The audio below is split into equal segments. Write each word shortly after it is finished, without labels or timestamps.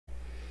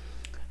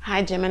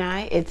Hi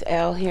Gemini, it's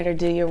Elle here to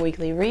do your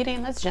weekly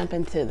reading. Let's jump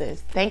into this.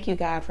 Thank you,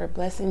 God, for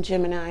blessing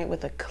Gemini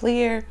with a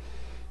clear,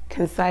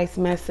 concise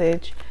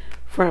message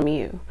from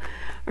you.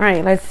 All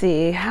right, let's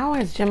see. How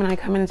is Gemini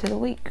coming into the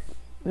week?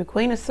 The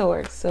Queen of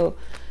Swords. So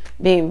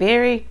being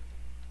very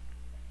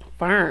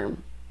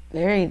firm,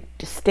 very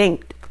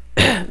distinct,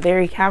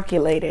 very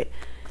calculated,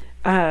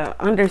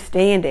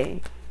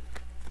 understanding,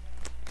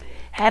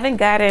 having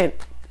gotten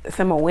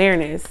some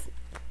awareness,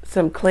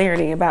 some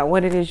clarity about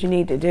what it is you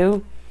need to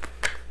do,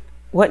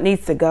 what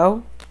needs to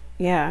go.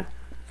 Yeah,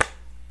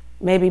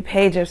 maybe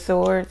Page of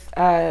Swords.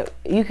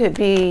 You could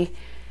be,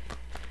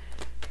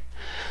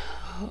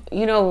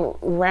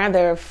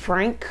 rather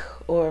frank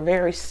or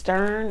very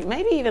stern,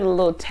 maybe even a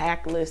little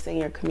tactless in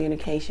your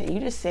communication.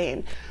 You're just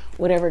saying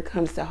whatever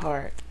comes to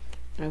heart.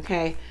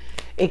 Okay,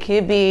 it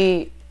could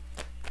be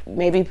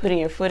maybe putting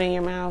your foot in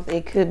your mouth.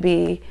 It could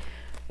be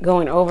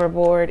going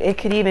overboard. It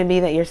could even be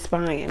that you're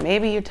spying.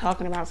 Maybe you're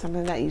talking about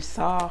something that you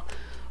saw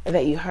or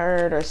that you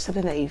heard or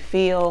something that you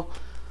feel.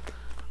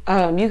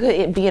 You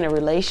could be in a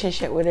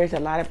relationship where there's a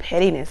lot of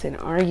pettiness and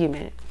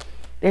argument.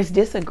 There's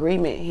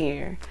disagreement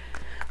here.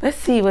 Let's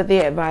see what the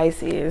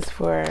advice is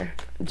for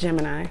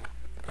Gemini.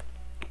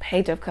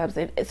 Page of Cups.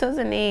 It says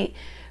a need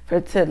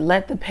to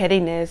let the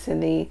pettiness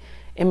and the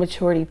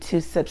immaturity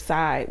to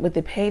subside. With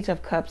the Page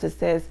of Cups, it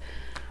says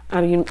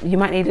you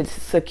might need to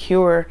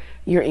secure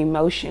your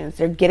emotions.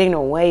 They're getting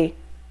away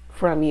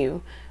from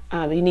you.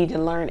 You need to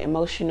learn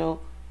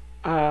emotional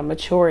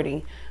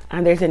maturity.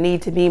 There's a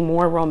need to be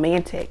more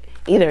romantic,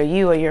 either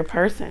you or your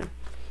person.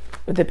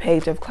 With the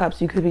Page of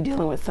Cups, you could be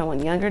dealing with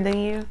someone younger than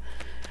you.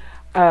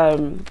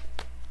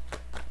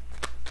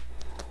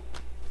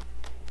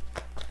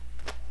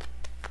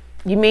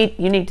 You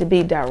need to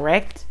be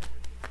direct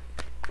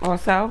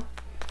also.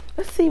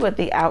 Let's see what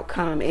the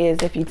outcome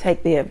is if you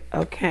take the,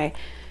 okay,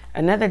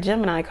 another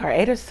Gemini card,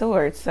 Eight of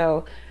Swords.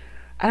 So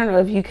I don't know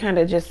if you kind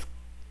of just,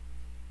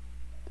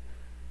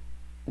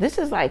 this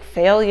is like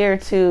failure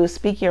to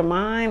speak your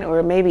mind,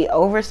 or maybe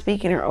over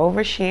speaking or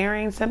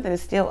oversharing. Something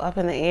is still up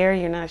in the air.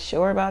 You're not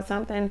sure about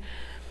something.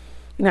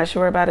 You're not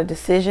sure about a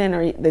decision,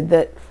 or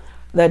the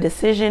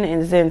decision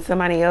is in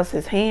somebody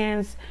else's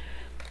hands.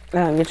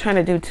 You're trying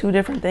to do two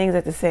different things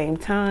at the same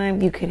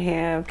time. You could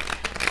have,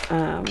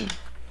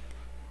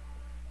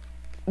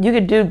 you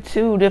could do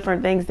two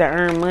different things that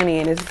earn money,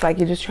 and it's like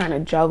you're just trying to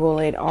juggle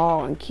it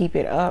all and keep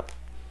it up.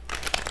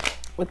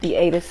 With the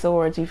Eight of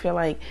Swords, you feel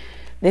like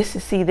this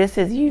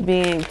is you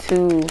being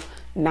too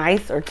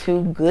nice or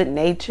too good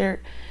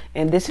natured,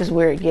 and this is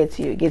where it gets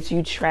you. It gets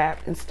you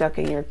trapped and stuck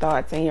in your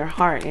thoughts and your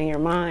heart and your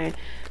mind.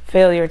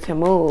 Failure to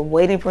move,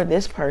 waiting for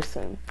this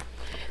person.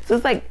 So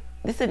it's like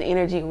this is an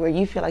energy where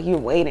you feel like you're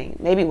waiting,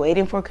 maybe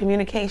waiting for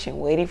communication,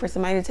 waiting for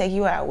somebody to take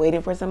you out,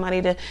 waiting for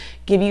somebody to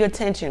give you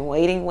attention,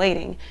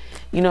 waiting.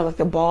 You know, like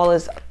the ball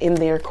is in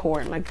their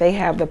court, like they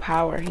have the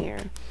power here.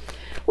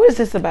 What is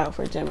this about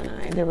for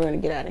Gemini? And then we're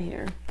going to get out of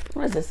here.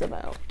 What is this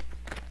about?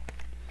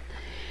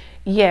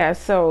 Yeah,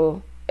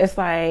 so it's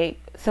like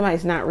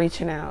somebody's not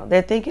reaching out.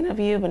 They're thinking of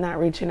you, but not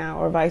reaching out,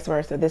 or vice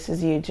versa. This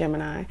is you,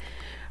 Gemini.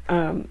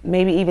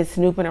 Maybe even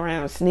snooping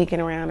around,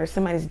 sneaking around, or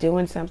somebody's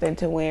doing something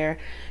to where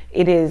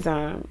it is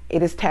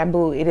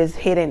taboo, it is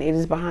hidden, it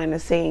is behind the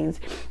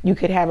scenes. You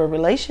could have a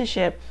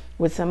relationship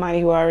with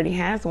somebody who already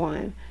has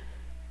one.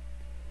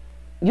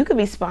 You could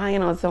be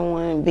spying on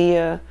someone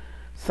via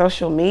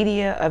social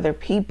media, other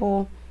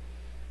people.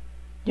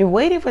 You're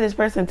waiting for this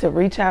person to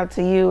reach out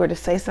to you or to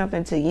say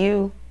something to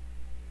you.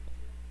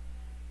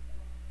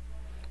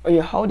 Or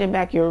you're holding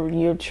back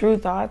your true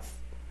thoughts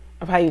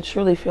of how you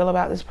truly feel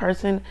about this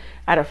person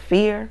out of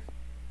fear.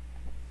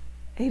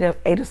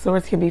 Eight of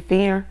Swords can be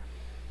fear.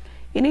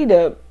 You need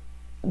to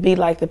be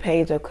like the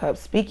Page of Cups.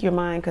 Speak your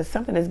mind, because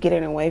something is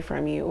getting away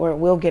from you, or it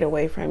will get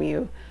away from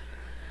you.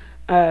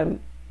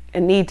 And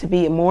need to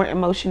be more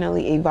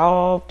emotionally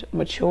evolved,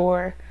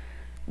 mature.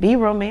 Be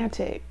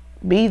romantic.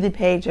 Be the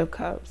Page of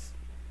Cups.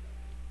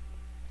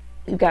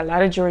 You've got a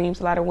lot of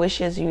dreams, a lot of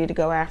wishes. You need to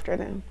go after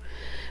them.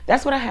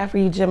 That's what I have for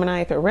you, Gemini.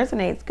 If it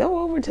resonates,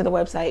 go over to the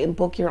website and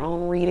book your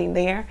own reading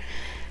there.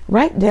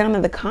 Write down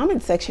in the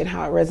comment section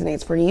how it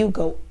resonates for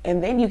you.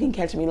 And then you can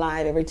catch me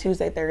live every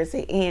Tuesday,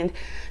 Thursday, and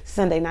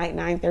Sunday night,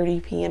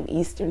 9:30 p.m.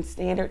 Eastern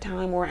Standard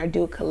Time, where I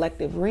do a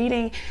collective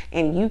reading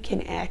and you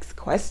can ask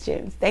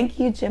questions. Thank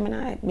you,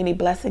 Gemini. Many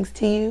blessings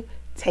to you.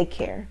 Take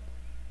care.